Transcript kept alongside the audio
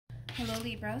Hello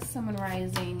Libra, Sun,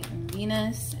 Rising, and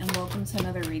Venus, and welcome to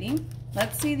another reading.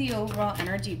 Let's see the overall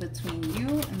energy between you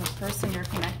and the person you're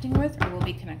connecting with or will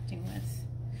be connecting with.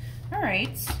 All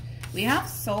right, we have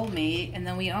soulmate, and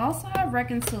then we also have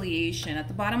reconciliation. At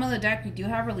the bottom of the deck, we do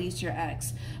have release your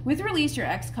ex. With release your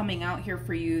ex coming out here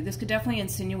for you, this could definitely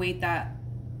insinuate that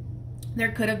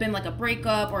there could have been like a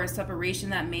breakup or a separation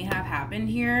that may have happened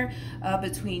here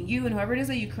between you and whoever it is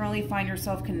that you currently find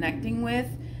yourself connecting with.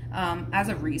 As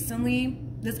of recently,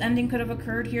 this ending could have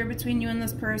occurred here between you and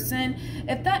this person.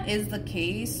 If that is the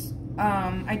case,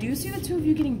 I do see the two of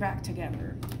you getting back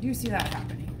together. I do see that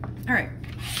happening. All right,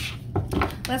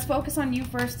 let's focus on you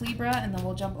first, Libra, and then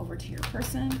we'll jump over to your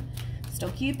person.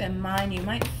 Still keep in mind, you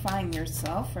might find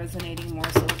yourself resonating more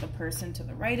so with the person to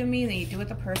the right of me than you do with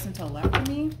the person to the left of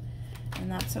me. And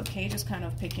that's okay, just kind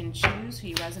of pick and choose who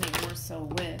you resonate more so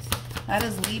with. How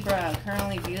does Libra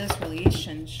currently view this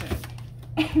relationship?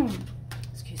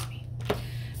 Excuse me.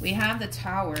 We have the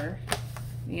Tower.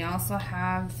 We also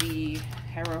have the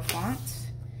Hierophant.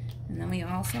 And then we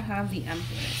also have the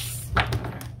Empress.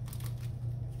 Okay.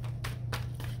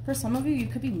 For some of you, you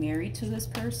could be married to this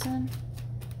person.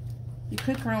 You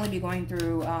could currently be going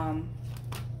through a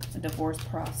divorce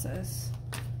process.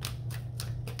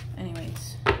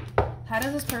 Anyways. How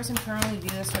does this person currently view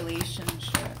this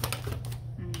relationship?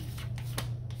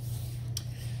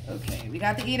 Okay, we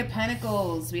got the Eight of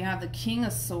Pentacles. We have the King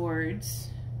of Swords.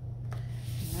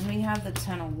 And then we have the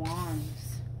Ten of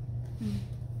Wands.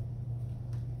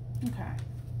 Okay.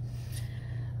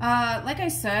 Like I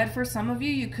said, for some of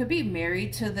you, you could be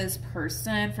married to this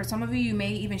person. For some of you, you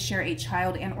may even share a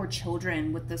child and or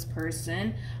children with this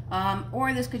person.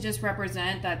 Or this could just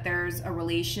represent that there's a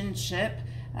relationship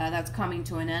that's coming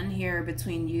to an end here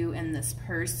between you and this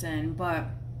person, but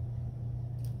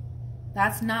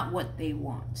that's not what they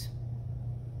want.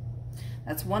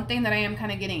 That's one thing that I am kind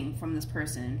of getting from this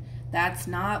person. That's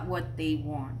not what they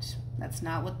want. That's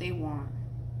not what they want.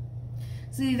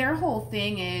 See, their whole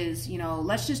thing is, you know,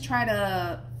 let's just try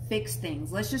to fix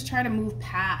things. Let's just try to move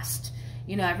past,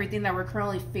 you know, everything that we're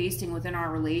currently facing within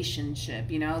our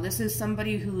relationship. You know, this is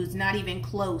somebody who's not even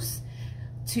close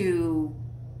to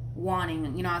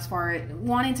wanting, you know, as far as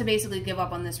wanting to basically give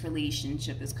up on this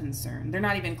relationship is concerned. They're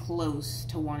not even close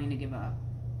to wanting to give up.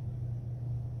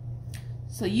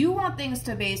 So you want things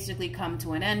to basically come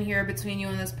to an end here between you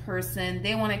and this person.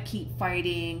 They want to keep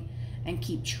fighting and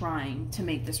keep trying to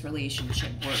make this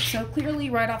relationship work. So clearly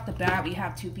right off the bat, we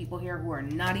have two people here who are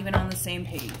not even on the same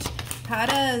page. How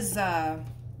does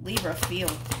Libra feel?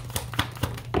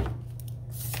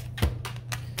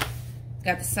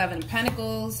 Got the Seven of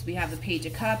Pentacles. We have the Page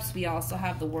of Cups. We also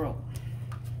have the World.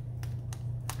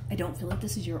 I don't feel like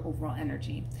this is your overall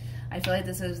energy. I feel like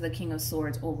this is the King of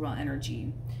Swords overall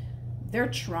energy. They're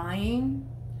trying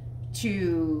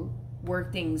to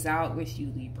work things out with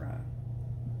you, Libra.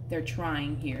 They're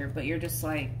trying here, but you're just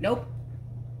like, nope,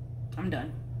 I'm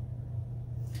done.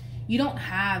 You don't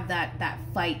have that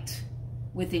fight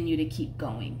within you to keep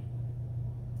going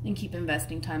and keep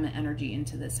investing time and energy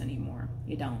into this anymore.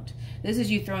 You don't. This is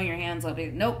you throwing your hands up.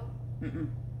 Nope.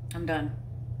 I'm done.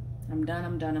 I'm done.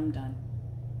 I'm done. I'm done.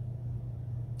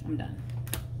 I'm done.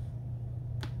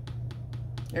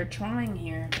 They're trying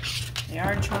here. They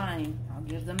are trying. I'll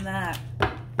give them that.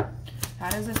 How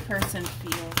does this person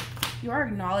feel? You are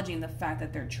acknowledging the fact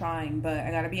that they're trying, but I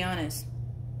gotta be honest.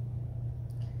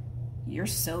 You're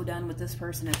so done with this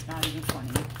person, it's not even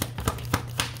funny.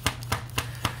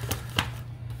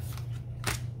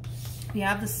 We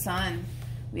have the Sun,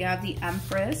 we have the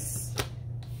Empress,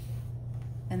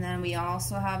 and then we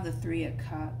also have the Three of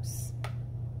Cups.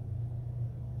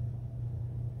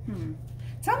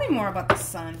 Tell me more about the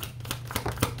Sun.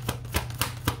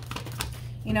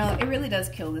 You know, it really does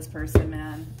kill this person,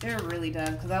 man. It really does.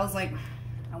 Because I was like,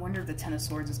 I wonder if the Ten of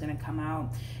Swords is going to come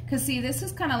out. Because, see, this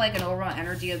is kind of like an overall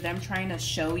energy of them trying to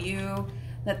show you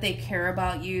that they care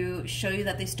about you, show you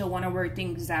that they still want to work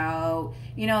things out,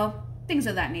 you know, things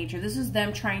of that nature. This is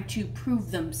them trying to prove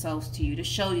themselves to you, to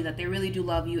show you that they really do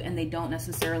love you and they don't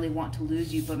necessarily want to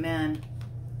lose you. But man,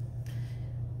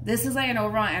 this is like an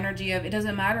overall energy of, it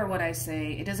doesn't matter what I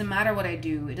say, it doesn't matter what I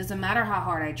do, it doesn't matter how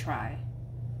hard I try.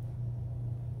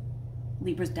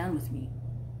 Libra's done with me.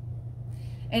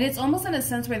 And it's almost in a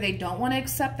sense where they don't want to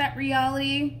accept that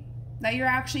reality that you're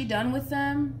actually done with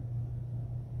them.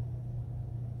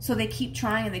 So they keep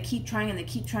trying and they keep trying and they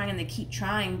keep trying and they keep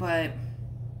trying, but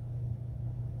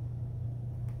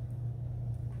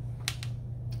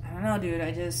I don't know, dude.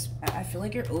 I feel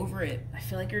like you're over it. I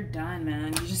feel like you're done,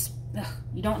 man.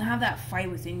 You don't have that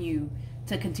fight within you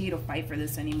to continue to fight for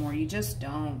this anymore. You just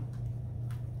don't.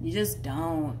 You just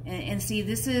don't. And see,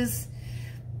 this is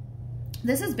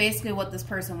This is basically what this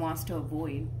person wants to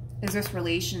avoid, is this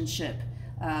relationship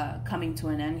coming to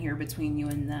an end here between you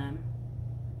and them.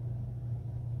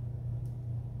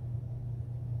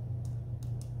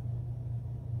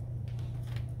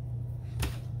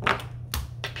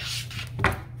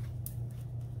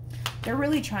 They're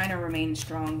really trying to remain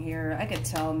strong here. I could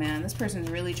tell, man. This person's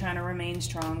really trying to remain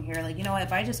strong here. Like, you know what?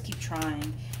 If I just keep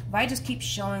trying, if I just keep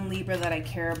showing Libra that I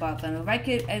care about them,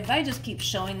 if I just keep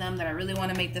showing them that I really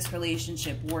want to make this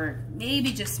relationship work,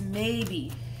 maybe, just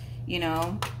maybe, you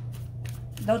know,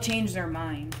 they'll change their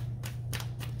mind.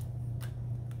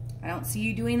 I don't see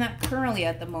you doing that currently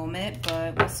at the moment,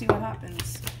 but we'll see what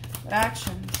happens. What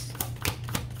actions?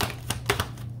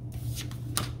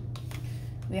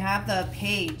 We have the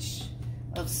Page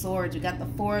of Swords. We got the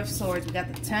Four of Swords. We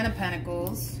got the Ten of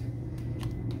Pentacles.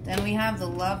 Then we have the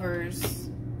Lovers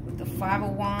with the Five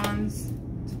of Wands,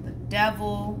 the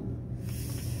Devil,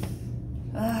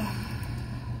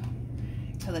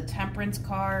 to the Temperance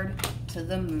card, to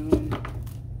the Moon.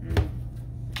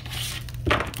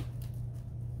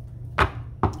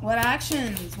 What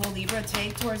actions will Libra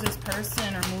take towards this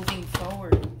person or moving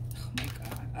forward? Oh my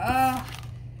God. Oh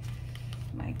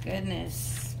my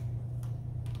goodness.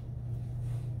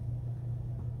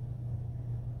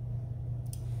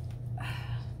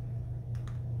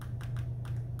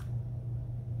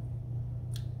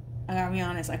 I gotta be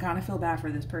honest, I kind of feel bad for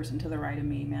this person to the right of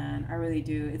me, man. I really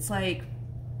do. It's like,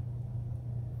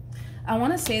 I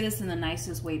want to say this in the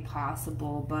nicest way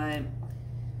possible, but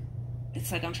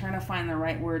it's like I'm trying to find the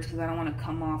right words because I don't want to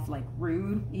come off like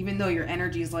rude, even though your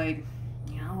energy is like,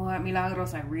 you know what,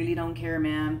 Milagros, I really don't care,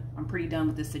 man. I'm pretty done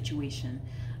with this situation.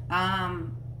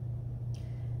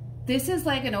 This is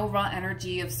like an overall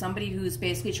energy of somebody who's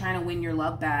basically trying to win your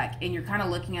love back, and you're kind of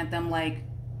looking at them like,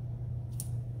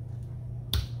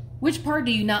 which part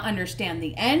do you not understand?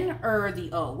 The N or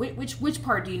the O? Which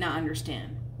part do you not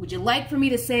understand? Would you like for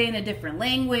me to say in a different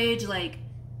language? Like,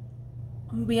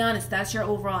 I'm gonna be honest, that's your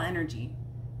overall energy.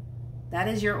 That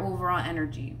is your overall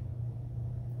energy.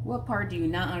 What part do you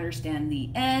not understand?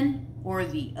 The N or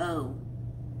the O?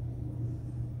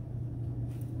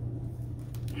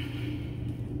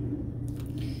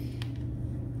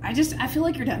 I feel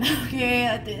like you're done. Okay,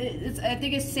 I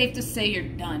think it's safe to say you're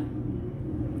done.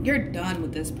 You're done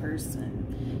with this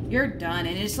person. You're done.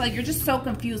 And it's like, you're just so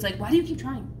confused. Like, why do you keep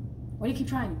trying? Why do you keep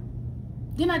trying?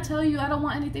 Didn't I tell you I don't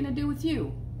want anything to do with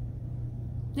you?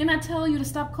 Didn't I tell you to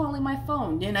stop calling my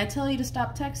phone? Didn't I tell you to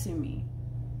stop texting me?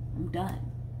 I'm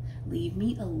done. Leave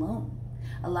me alone.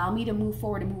 Allow me to move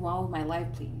forward and move on with my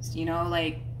life, please. You know,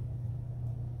 like,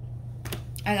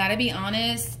 I gotta be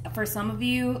honest, for some of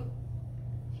you,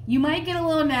 you might get a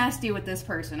little nasty with this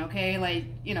person, okay? Like,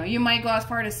 you know, you might go as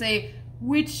far to say,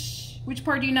 which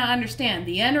part do you not understand?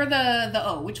 The N or the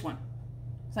O? Which one?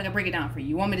 So I can break it down for you.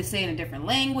 You want me to say it in a different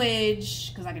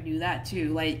language? Because I could do that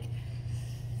too. Like,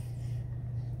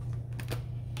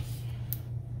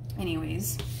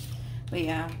 anyways. But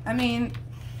yeah, I mean,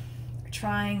 they're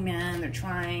trying, man. They're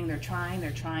trying.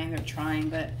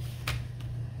 But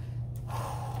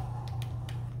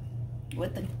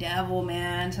with the Devil,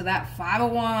 man. So that Five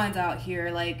of Wands out here,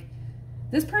 like,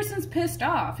 this person's pissed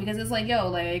off because it's like, yo,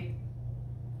 like,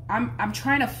 I'm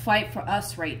trying to fight for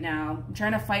us right now. I'm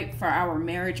trying to fight for our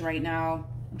marriage right now.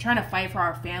 I'm trying to fight for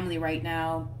our family right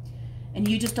now. And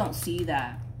you just don't see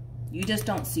that. You just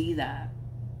don't see that.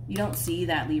 You don't see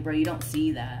that, Libra. You don't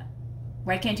see that.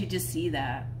 Why can't you just see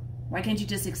that? Why can't you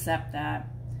just accept that?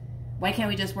 Why can't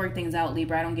we just work things out,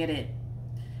 Libra? I don't get it.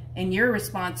 And your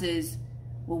response is,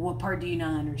 well, what part do you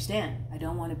not understand? I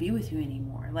don't want to be with you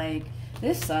anymore. Like,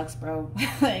 this sucks, bro.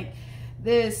 Like,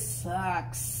 this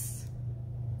sucks.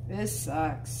 This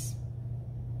sucks.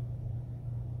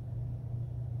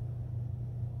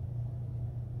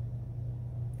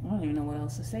 I don't even know what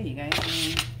else to say, you guys. I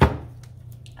mean,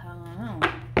 I don't know.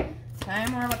 Tell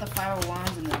me more about the Five of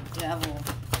Wands and the Devil.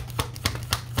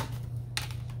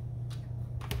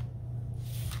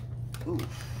 Ooh.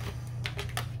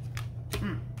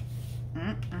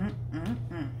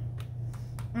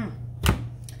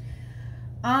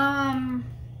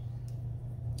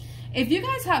 If you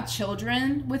guys have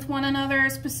children with one another,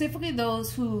 specifically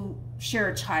those who share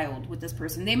a child with this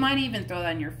person, they might even throw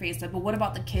that in your face. Like, but what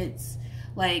about the kids?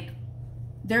 Like,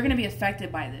 they're going to be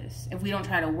affected by this if we don't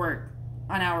try to work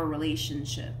on our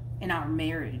relationship, in our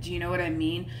marriage. You know what I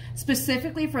mean?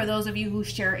 Specifically for those of you who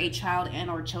share a child and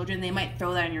or children, they might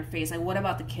throw that in your face. Like, what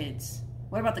about the kids?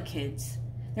 What about the kids?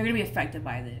 They're going to be affected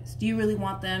by this. Do you really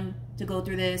want them to go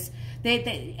through this?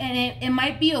 It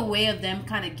might be a way of them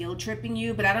kind of guilt tripping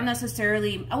you, but I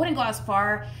wouldn't go as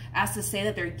far as to say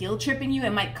that they're guilt tripping you. It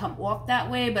might come off that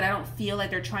way, but I don't feel like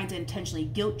they're trying to intentionally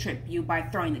guilt trip you by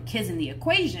throwing the kids in the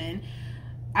equation.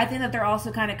 I think that they're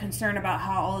also kind of concerned about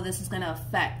how all of this is going to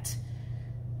affect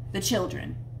the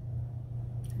children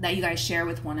that you guys share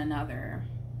with one another.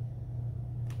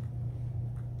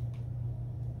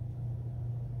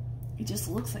 It just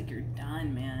looks like you're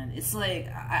done, man. It's like,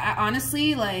 I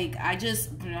honestly, like, I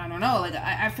don't know. Like,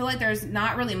 I feel like there's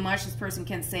not really much this person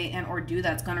can say and or do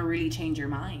that's going to really change your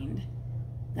mind.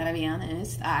 Gotta be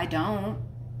honest. I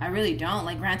really don't.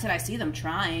 Like, granted, I see them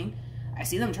trying. I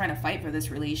see them trying to fight for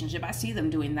this relationship. I see them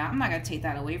doing that. I'm not going to take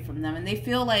that away from them. And they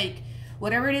feel like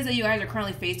whatever it is that you guys are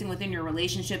currently facing within your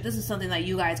relationship, this is something that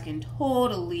you guys can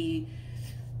totally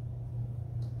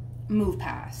move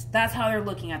past. That's how they're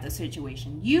looking at the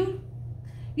situation. You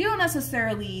don't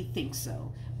necessarily think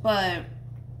so, but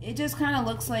it just kind of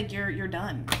looks like you're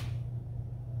done.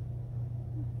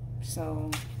 So,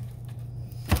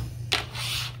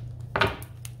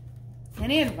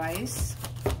 any advice?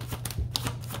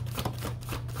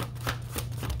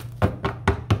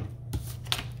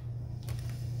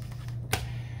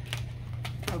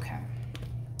 Okay.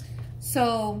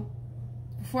 So,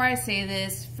 before I say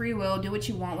this, free will, do what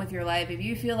you want with your life. If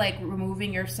you feel like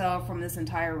removing yourself from this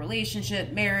entire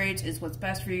relationship, marriage is what's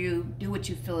best for you, do what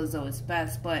you feel as though it's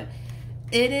best. But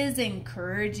it is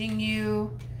encouraging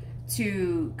you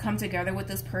to come together with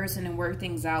this person and work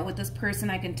things out with this person.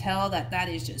 I can tell that that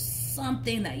is just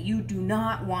something that you do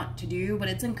not want to do, but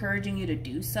it's encouraging you to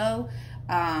do so.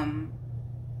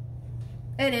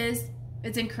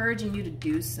 It's encouraging you to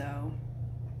do so.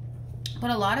 But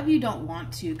a lot of you don't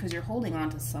want to because you're holding on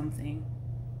to something.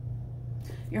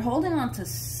 You're holding on to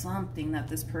something that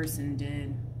this person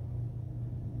did,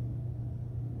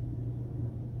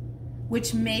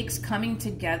 which makes coming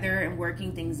together and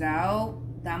working things out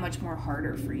that much more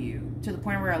harder for you, to the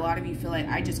point where a lot of you feel like,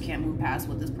 I just can't move past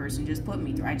what this person just put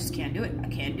me through. I just can't do it. I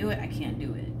can't do it. I can't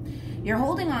do it. You're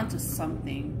holding on to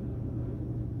something.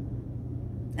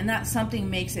 And that something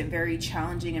makes it very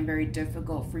challenging and very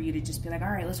difficult for you to just be like, all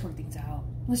right, let's work things out.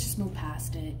 Let's just move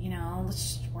past it, you know?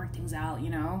 Let's just work things out, you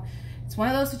know? It's one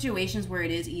of those situations where it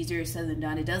is easier said than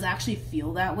done. It does actually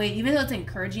feel that way, even though it's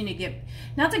encouraging to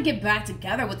not to get back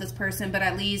together with this person, but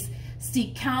at least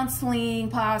seek counseling,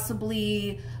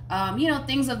 possibly, you know,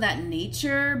 things of that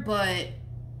nature. But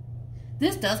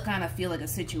this does kind of feel like a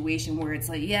situation where it's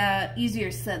like, yeah, easier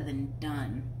said than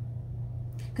done.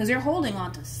 Because you're holding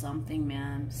on to something,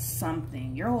 man.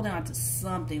 Something. You're holding on to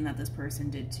something that this person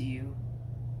did to you.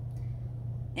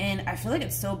 And I feel like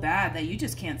it's so bad that you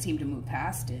just can't seem to move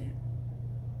past it.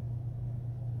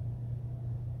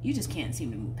 You just can't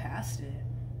seem to move past it.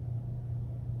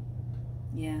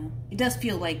 Yeah. It does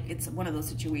feel like it's one of those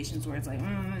situations where it's like,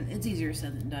 it's easier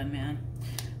said than done, man.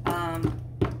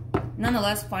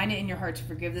 Nonetheless, find it in your heart to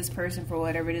forgive this person for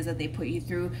whatever it is that they put you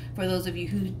through. For those of you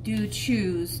who do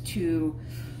choose to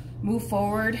move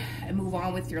forward and move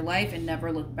on with your life and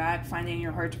never look back, find it in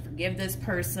your heart to forgive this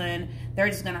person. They're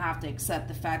just going to have to accept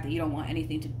the fact that you don't want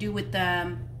anything to do with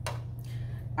them.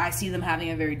 I see them having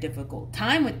a very difficult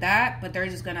time with that, but they're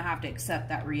just going to have to accept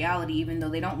that reality, even though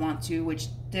they don't want to, which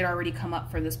did already come up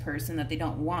for this person, that they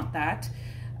don't want that.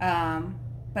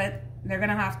 But they're going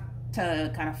to have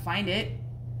to kind of find it,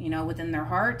 you know, within their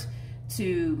heart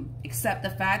to accept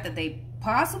the fact that they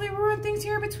possibly ruined things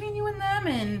here between you and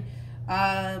them,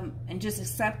 and just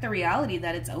accept the reality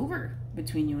that it's over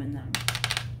between you and them.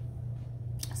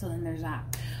 So then there's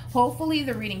that. Hopefully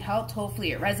the reading helped.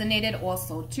 Hopefully it resonated.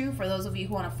 Also, too, for those of you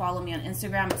who want to follow me on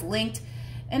Instagram, it's linked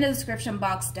in the description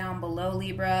box down below,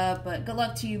 Libra. But good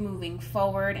luck to you moving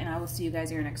forward, and I will see you guys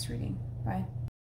in your next reading. Bye.